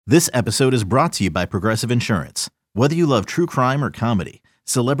This episode is brought to you by Progressive Insurance. Whether you love true crime or comedy,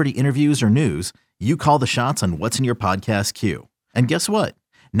 celebrity interviews or news, you call the shots on what's in your podcast queue. And guess what?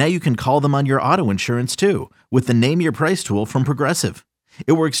 Now you can call them on your auto insurance too with the Name Your Price tool from Progressive.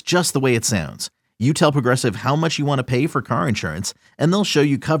 It works just the way it sounds. You tell Progressive how much you want to pay for car insurance, and they'll show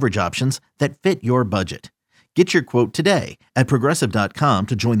you coverage options that fit your budget. Get your quote today at Progressive.com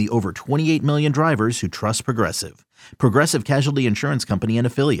to join the over 28 million drivers who trust Progressive. Progressive Casualty Insurance Company and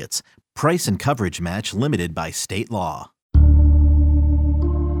Affiliates. Price and coverage match limited by state law.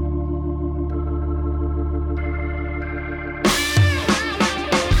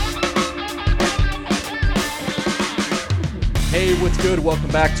 Hey, what's good? Welcome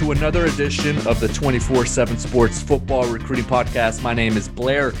back to another edition of the 247 Sports Football Recruiting Podcast. My name is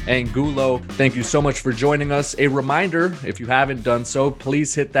Blair Angulo. Thank you so much for joining us. A reminder, if you haven't done so,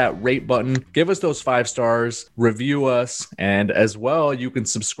 please hit that rate button. Give us those 5 stars, review us, and as well, you can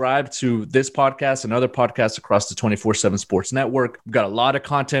subscribe to this podcast and other podcasts across the 247 Sports Network. We've got a lot of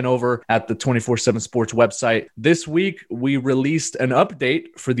content over at the 247 Sports website. This week, we released an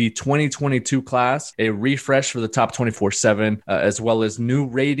update for the 2022 class, a refresh for the Top 247. As well as new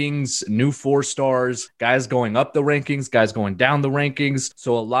ratings, new 4 stars, guys going up the rankings, guys going down the rankings.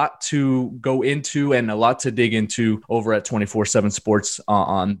 So a lot to go into and a lot to dig into over at 247 Sports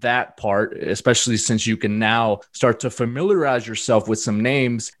on that part, especially since you can now start to familiarize yourself with some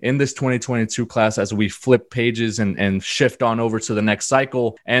names in this 2022 class as we flip pages and shift on over to the next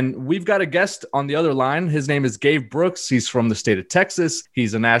cycle. And we've got a guest on the other line. His name is Gabe Brooks. He's from the state of Texas.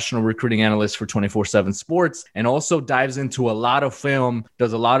 He's a national recruiting analyst for 247 Sports and also dives into a lot of film,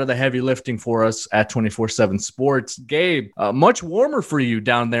 does a lot of the heavy lifting for us at 247 Sports. Gabe, much warmer for you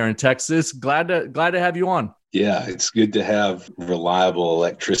down there in Texas. Glad to have you on. Yeah, it's good to have reliable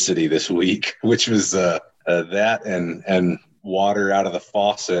electricity this week, which was that and water out of the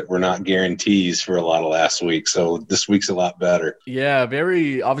faucet were not guarantees for a lot of last week. So this week's a lot better. Yeah,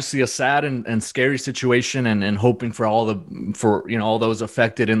 very obviously a sad and scary situation and hoping for all those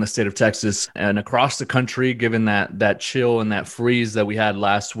affected in the state of Texas and across the country, given that chill and that freeze that we had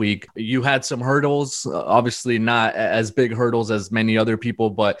last week. You had some hurdles, obviously not as big hurdles as many other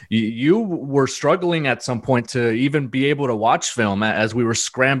people, but you were struggling at some point to even be able to watch film as we were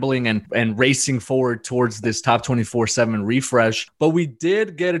scrambling and racing forward towards this Top 247 refresh. But we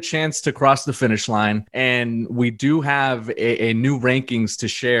did get a chance to cross the finish line, and we do have a new rankings to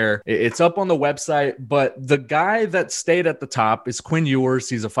share. It's up on the website, but the guy that stayed at the top is Quinn Ewers.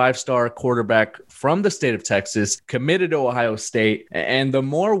 He's a 5-star quarterback from the state of Texas, committed to Ohio State. And the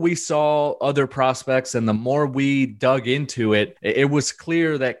more we saw other prospects and the more we dug into it, it was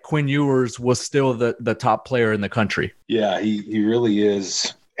clear that Quinn Ewers was still the top player in the country. Yeah, he really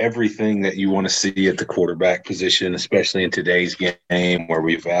is everything that you want to see at the quarterback position, especially in today's game where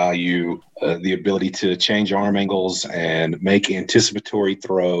we value the ability to change arm angles and make anticipatory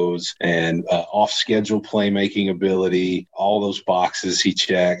throws and off-schedule playmaking ability. All those boxes he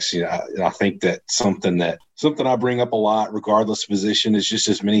checks. I think that something I bring up a lot, regardless of position, is just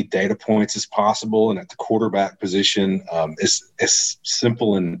as many data points as possible. And at the quarterback position, as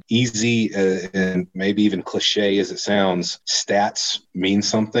simple and easy and maybe even cliche as it sounds, stats mean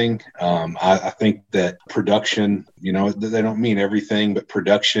something. I think that production, they don't mean everything, but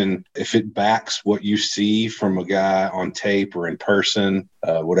production, if it backs what you see from a guy on tape or in person,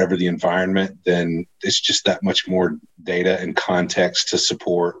 whatever the environment, then it's just that much more data and context to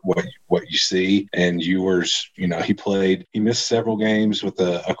support what you see. And Ewers, he missed several games with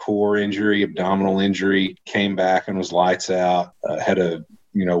a core injury, abdominal injury, came back and was lights out, had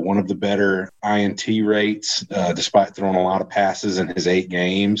one of the better INT rates, despite throwing a lot of passes in his 8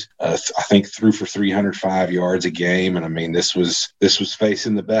 games. I think threw for 305 yards a game. And I mean, this was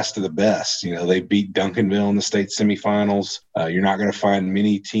facing the best of the best. They beat Duncanville in the state semifinals. You're not going to find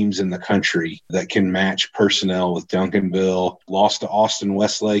many teams in the country that can match personnel with Duncanville. Lost to Austin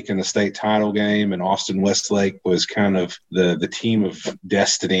Westlake in the state title game, and Austin Westlake was kind of the team of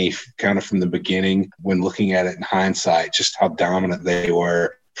destiny kind of from the beginning when looking at it in hindsight, just how dominant they were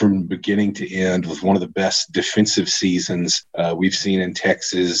from beginning to end, with one of the best defensive seasons we've seen in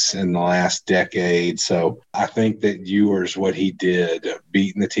Texas in the last decade. So I think that Ewers, what he did,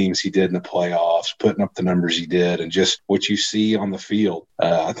 beating the teams he did in the playoffs, putting up the numbers he did, and just what you see on the field,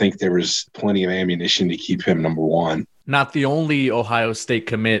 I think there was plenty of ammunition to keep him number one. not the only Ohio State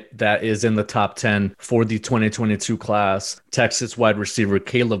commit that is in the top 10 for the 2022 class. Texas wide receiver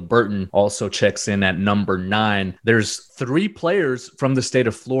Caleb Burton also checks in at number 9. There's 3 players from the state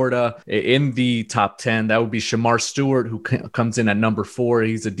of Florida in the top 10. That would be Shamar Stewart, who comes in at number 4.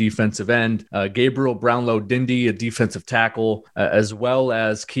 He's a defensive end. Gabriel Brownlow-Dindy, a defensive tackle, as well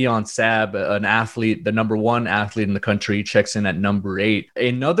as Keon Sabb, an athlete, the number 1 athlete in the country, checks in at number 8.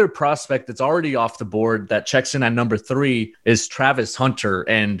 Another prospect that's already off the board that checks in at number 3 is Travis Hunter,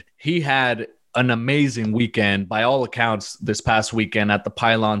 and he had an amazing weekend by all accounts this past weekend at the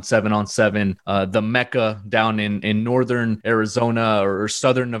Pylon 7-on-7, the Mecca down in northern Arizona or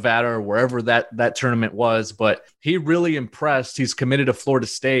southern Nevada or wherever that tournament was. But he really impressed. He's committed to Florida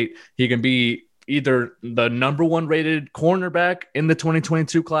State. He can be either the number 1 rated cornerback in the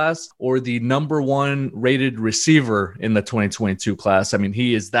 2022 class or the number 1 rated receiver in the 2022 class. I mean,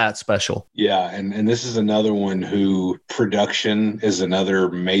 he is that special. Yeah, and this is another one who production is another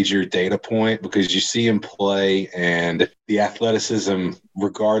major data point, because you see him play and the athleticism,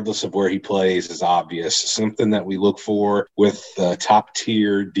 regardless of where he plays, is obvious. Something that we look for with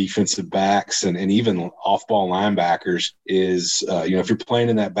top-tier defensive backs and even off-ball linebackers is, if you're playing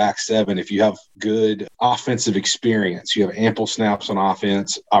in that back 7, if you have good offensive experience, you have ample snaps on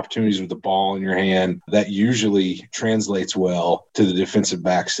offense, opportunities with the ball in your hand, that usually translates well to the defensive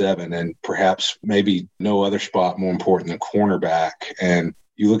back 7, and perhaps maybe no other spot more important than cornerback. And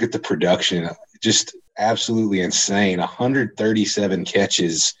you look at the production, just absolutely insane. 137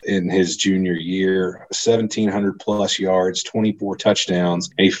 catches in his junior year, 1,700 plus yards, 24 touchdowns.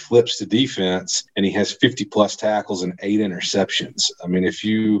 And he flips to defense and he has 50 plus tackles and 8 interceptions. I mean, if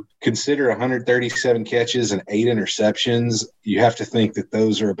you consider 137 catches and 8 interceptions, you have to think that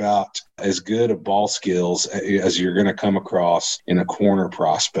those are about as good of ball skills as you're going to come across in a corner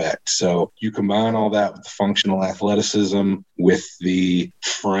prospect. So you combine all that with the functional athleticism, with the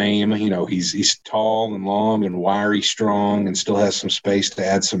frame. He's tall and long and wiry, strong, and still has some space to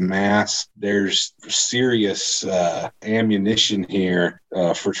add some mass. There's serious ammunition here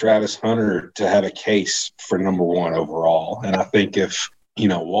for Travis Hunter to have a case for number 1 overall. And I think if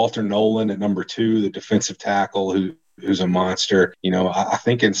Walter Nolan at number 2, the defensive tackle who's a monster, I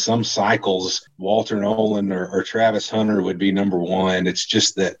think in some cycles, Walter Nolan or Travis Hunter would be number 1. It's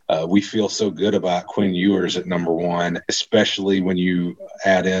just that we feel so good about Quinn Ewers at number 1, especially when you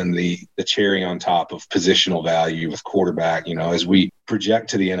add in the cherry on top of positional value with quarterback. As we project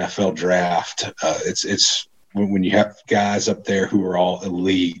to the NFL draft, it's when you have guys up there who are all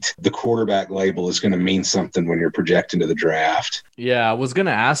elite, the quarterback label is going to mean something when you're projecting to the draft. Yeah, I was going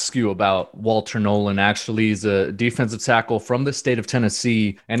to ask you about Walter Nolan. Actually, he's a defensive tackle from the state of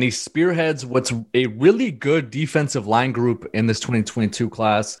Tennessee, and he spearheads what's a really good defensive line group in this 2022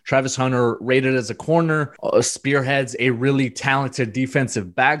 class. Travis Hunter, rated as a corner, spearheads a really talented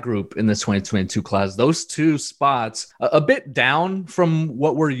defensive back group in this 2022 class. Those 2 spots, a bit down from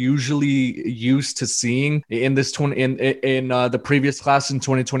what we're usually used to seeing in this in the previous class in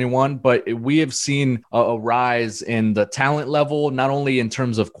 2021, but we have seen a rise in the talent level, not only in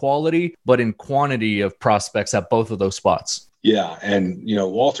terms of quality, but in quantity of prospects at both of those spots. Yeah. And,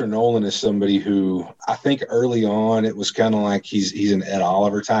 Walter Nolan is somebody who I think early on it was kind of like he's an Ed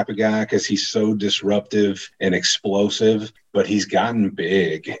Oliver type of guy, because he's so disruptive and explosive. But he's gotten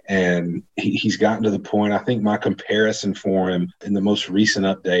big, and he's gotten to the point. I think my comparison for him in the most recent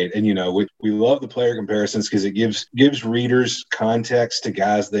update, and we love the player comparisons because it gives readers context to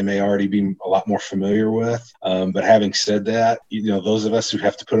guys they may already be a lot more familiar with. But having said that, those of us who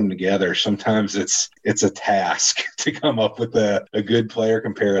have to put them together, sometimes it's a task to come up with a good player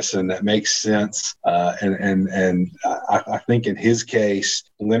comparison that makes sense. And I think in his case,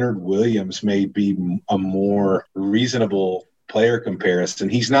 Leonard Williams may be a more reasonable player comparison.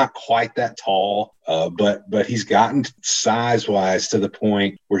 He's not quite that tall, but he's gotten size-wise to the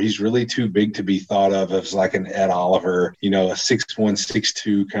point where he's really too big to be thought of as like an Ed Oliver, a 6'1",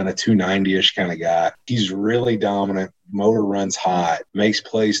 6'2", kind of 290-ish kind of guy. He's really dominant. Motor runs hot, makes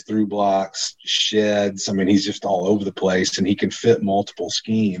plays through blocks, sheds. I mean, he's just all over the place, and he can fit multiple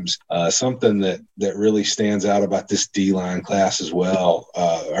schemes. Something that really stands out about this D-line class as well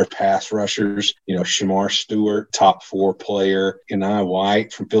are pass rushers. Shamar Stewart, top 4 player. Kenai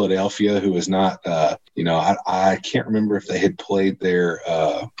White from Philadelphia, who is not I can't remember if they had played there.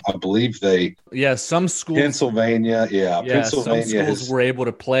 I believe they. Yeah, some schools. Pennsylvania. Yeah, Pennsylvania. Some schools were able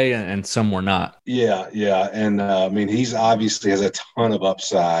to play and some were not. Yeah. And I mean, he's obviously has a ton of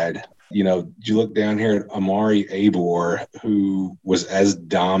upside. You look down here at Amari Abor, who was as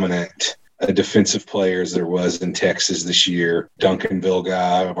dominant a defensive player as there was in Texas this year. Duncanville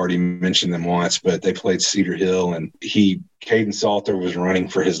guy, I've already mentioned them once, but they played Cedar Hill, and Caden Salter was running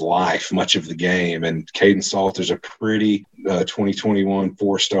for his life much of the game. And Caden Salter's a pretty 2021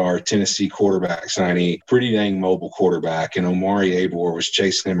 four-star Tennessee quarterback signee, pretty dang mobile quarterback. And Omari Abor was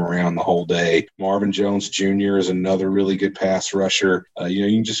chasing him around the whole day. Marvin Jones Jr. is another really good pass rusher. You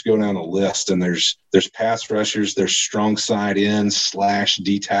can just go down the list, and there's pass rushers, there's strong side ends /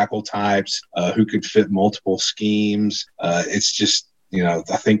 D tackle types who could fit multiple schemes. It's just,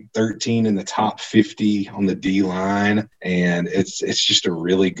 I think 13 in the top 50 on the D line, and it's just a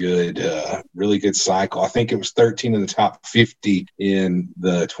really good cycle. I think it was 13 in the top 50 in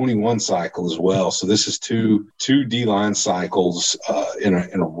the 21 cycle as well. So this is two D line cycles in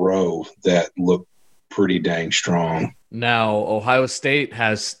a row that look pretty dang strong. Now, Ohio State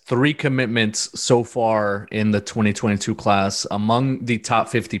has 3 commitments so far in the 2022 class among the top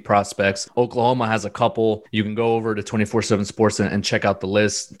 50 prospects. Oklahoma has a couple. You can go over to 247 Sports and check out the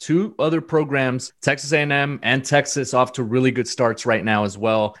list. 2 other programs, Texas A&M and Texas, off to really good starts right now as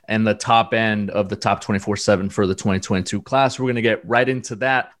well, and the top end of the top 247 for the 2022 class. We're going to get right into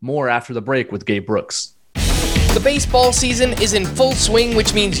that more after the break with Gabe Brooks. The baseball season is in full swing,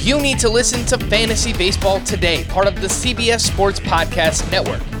 which means you need to listen to Fantasy Baseball Today, part of the CBS Sports Podcast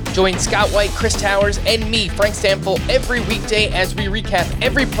Network. Join Scott White, Chris Towers, and me, Frank Stample, every weekday as we recap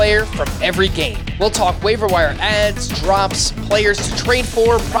every player from every game. We'll talk waiver wire ads, drops, players to trade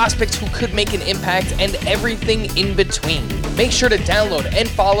for, prospects who could make an impact, and everything in between. Make sure to download and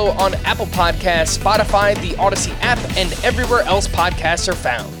follow on Apple Podcasts, Spotify, the Odyssey app, and everywhere else podcasts are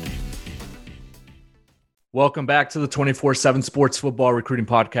found. Welcome back to the 247 Sports Football Recruiting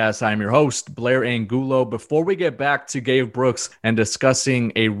Podcast. I am your host, Blair Angulo. Before we get back to Gabe Brooks and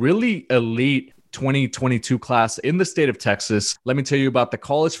discussing a really elite 2022 class in the state of Texas, let me tell you about the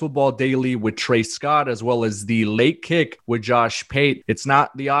College Football Daily with Trey Scott, as well as the Late Kick with Josh Pate. It's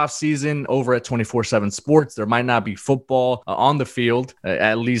not the off season over at 247 Sports. There might not be football on the field,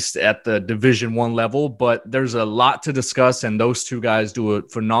 at least at the Division I level, but there's a lot to discuss, and those two guys do a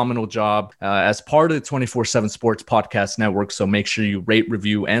phenomenal job as part of the 247 Sports Podcast Network. So make sure you rate,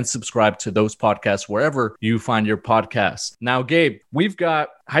 review, and subscribe to those podcasts wherever you find your podcasts. Now, Gabe, we've got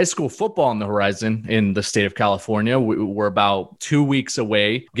high school football on the horizon in the state of California. We're about 2 weeks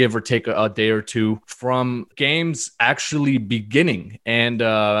away, give or take a day or two, from games actually beginning. And,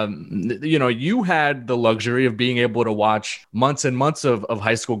 you had the luxury of being able to watch months and months of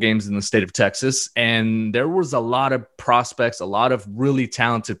high school games in the state of Texas. And there was a lot of prospects, a lot of really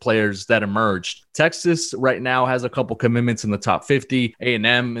talented players that emerged. Texas right now has a couple commitments in the top 50.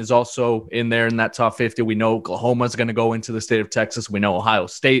 A&M is also in there in that top 50. We know Oklahoma is going to go into the state of Texas. We know Ohio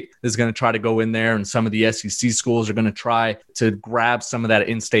State is going to try to go in there, and some of the SEC schools are going to try to grab some of that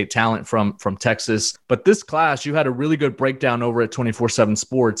in-state talent from Texas. But this class, you had a really good breakdown over at 247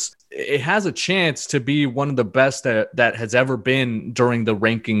 Sports. It has a chance to be one of the best that has ever been during the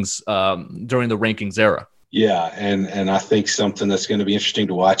rankings era. Yeah, and I think something that's going to be interesting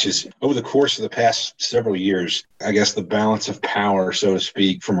to watch is over the course of the past several years, I guess the balance of power, so to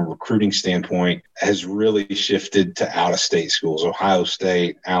speak, from a recruiting standpoint has really shifted to out-of-state schools. Ohio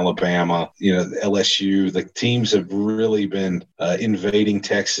State, Alabama, LSU. The teams have really been invading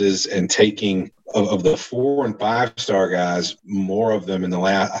Texas and taking of the 4- and 5-star guys, more of them in the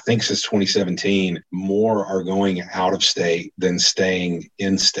last, I think since 2017, more are going out of state than staying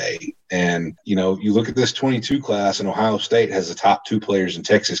in state. And, you look at this 22 class, and Ohio State has the top 2 players in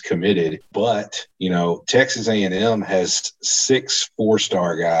Texas committed, but, Texas A&M has 6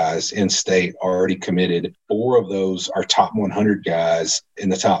 4-star guys in state already committed. 4 of those are top 100 guys in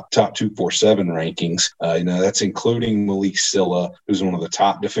the top 247 rankings. That's including Malik Silla, who's one of the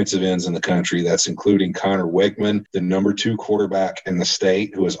top defensive ends in the country. That's including Connor Wegman, the number 2 quarterback in the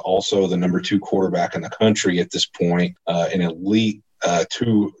state, who is also the number 2 quarterback in the country at this point, an elite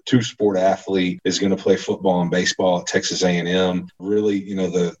two-sport athlete, is going to play football and baseball at Texas A&M. Really,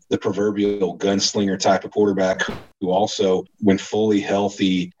 the proverbial gunslinger type of quarterback who also, when fully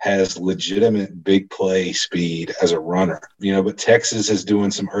healthy, has legitimate big play speed as a runner. But Texas is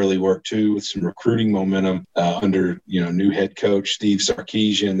doing some early work too with some recruiting momentum under, new head coach Steve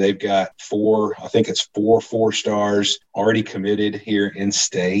Sarkisian. They've got 4 4-stars already committed here in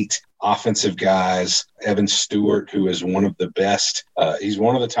state. Offensive guys, Evan Stewart, who is one of the best. He's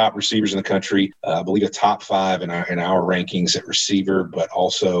one of the top receivers in the country. I believe a top 5 in our rankings at receiver, but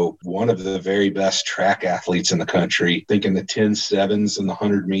also one of the very best track athletes in the country. Thinking the 10.7s and the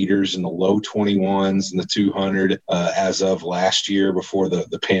 100 meters and the low 21s and the 200 as of last year before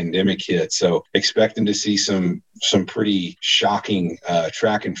the pandemic hit. So expecting to see some some pretty shocking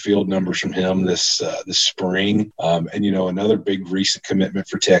track and field numbers from him this spring. And, another big recent commitment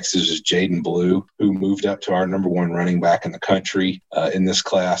for Texas is Jaden Blue, who moved up to our number one running back in the country in this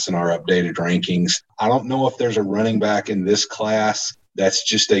class in our updated rankings. I don't know if there's a running back in this class that's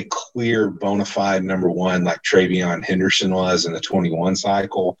just a clear bona fide number one like Travion Henderson was in the 21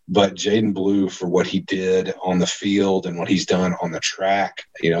 cycle. But Jaden Blue, for what he did on the field and what he's done on the track,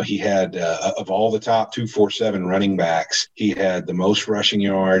 he had, of all the top 247 running backs, he had the most rushing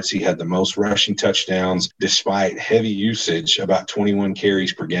yards. He had the most rushing touchdowns despite heavy usage, about 21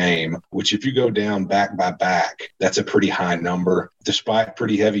 carries per game, which if you go down back by back, that's a pretty high number. Despite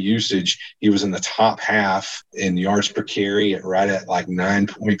pretty heavy usage, he was in the top half in yards per carry right at like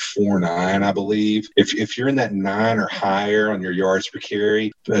 9.49, I believe. If you're in that 9 or higher on your yards per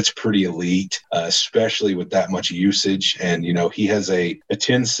carry, that's pretty elite, especially with that much usage. And, he has a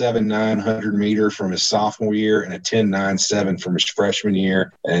 10.7 900 meter from his sophomore year and a 10.97 from his freshman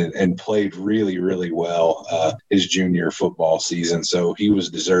year and played really, really well his junior football season. So he was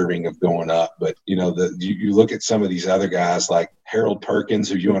deserving of going up. But, you look at some of these other guys like Harold Perkins,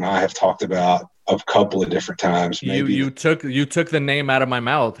 who you and I have talked about a couple of different times. Maybe you took the name out of my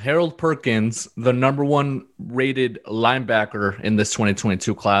mouth. Harold Perkins, the number one rated linebacker in this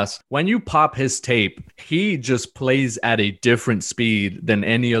 2022 class. When you pop his tape, he just plays at a different speed than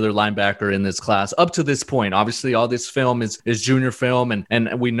any other linebacker in this class up to this point. Obviously, all this film is junior film,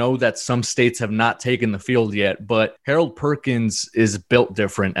 and we know that some states have not taken the field yet, but Harold Perkins is built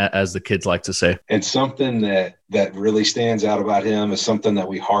different, as the kids like to say. And something that really stands out about him is something that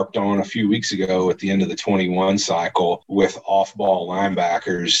we harped on a few weeks ago at the end of the 21 cycle with off-ball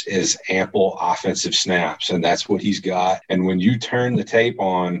linebackers is ample offensive snaps, and that's what he's got. And when you turn the tape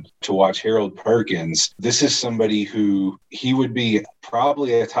on to watch Harold Perkins, this is somebody who he would be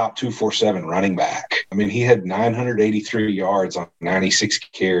probably a top 247 running back. I mean, he had 983 yards on 96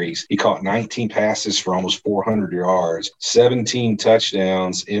 carries. He caught 19 passes for almost 400 yards, 17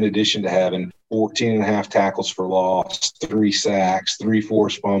 touchdowns, in addition to having 14 and a half tackles for loss, 3 sacks, 3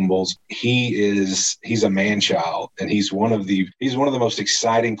 forced fumbles. He's a man-child, and he's one of the most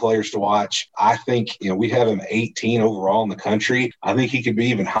exciting players to watch. I think, we have him 18 overall in the country. I think he could be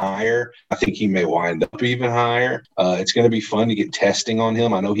even higher. I think he may wind up even higher. It's going to be fun to get testing on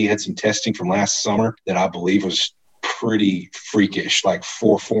him. I know he had some testing from last summer that I believe was pretty freakish, like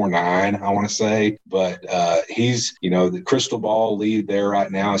 4.49, I want to say. But he's, the crystal ball lead there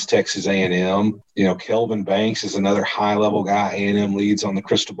right now is Texas A&M. Kelvin Banks is another high-level guy. A&M leads on the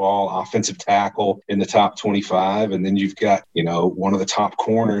crystal ball, offensive tackle in the top 25. And then you've got, one of the top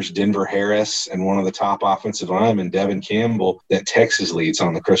corners, Denver Harris, and one of the top offensive linemen, Devin Campbell, that Texas leads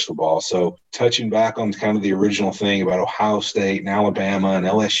on the crystal ball. So touching back on kind of the original thing about Ohio State and Alabama and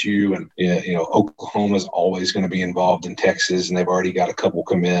LSU and, Oklahoma's always going to be involved in Texas, and they've already got a couple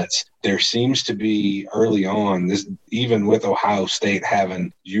commits. There seems to be early on, this even with Ohio State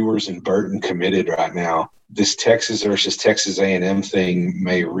having Ewers and Burton committed right now, this Texas versus Texas A&M thing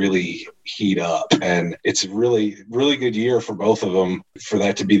may really heat up. And it's a really, really good year for both of them for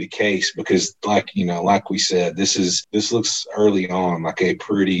that to be the case, because like we said, this looks early on like a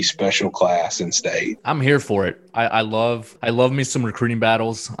pretty special class in state. I'm here for it. I love me some recruiting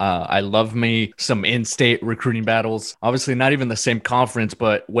battles. I love me some in-state recruiting battles. Obviously not even the same conference,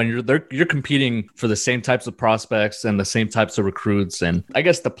 but when you're competing for the same types of prospects and the same types of recruits. And I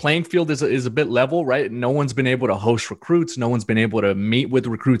guess the playing field is a bit level, right? No one's been able to host recruits. No one's been able to meet with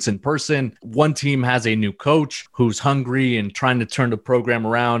recruits in person. One team has a new coach who's hungry and trying to turn the program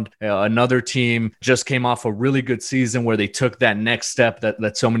around. Another team just came off a really good season where they took that next step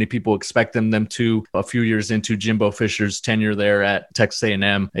that so many people expect them to a few years into Jimbo Fisher's tenure there at Texas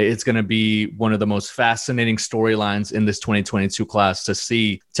A&M. It's going to be one of the most fascinating storylines in this 2022 class to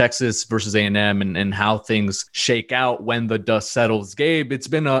see Texas versus A&M and how things shake out when the dust settles. Gabe, it's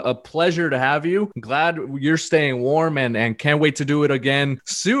been a pleasure to have you. I'm glad you're staying warm and can't wait to do it again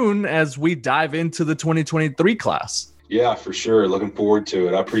soon as we dive into the 2023 class. Yeah, for sure. Looking forward to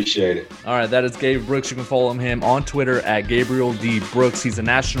it. I appreciate it. All right, that is Gabe Brooks. You can follow him on Twitter at Gabriel D. Brooks. He's a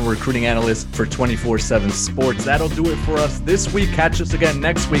national recruiting analyst for 247 Sports. That'll do it for us this week. Catch us again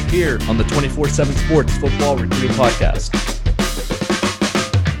next week here on the 247 Sports Football Recruiting Podcast.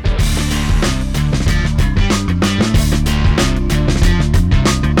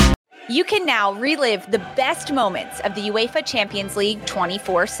 You can now relive the best moments of the UEFA Champions League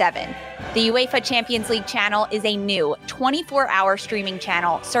 24/7. The UEFA Champions League channel is a new 24-hour streaming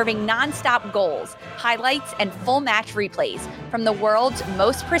channel serving non-stop goals, highlights, and full match replays from the world's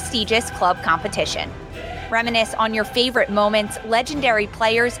most prestigious club competition. Reminisce on your favorite moments, legendary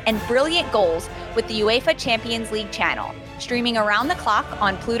players, and brilliant goals with the UEFA Champions League channel, streaming around the clock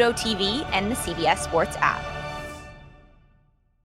on Pluto TV and the CBS Sports app.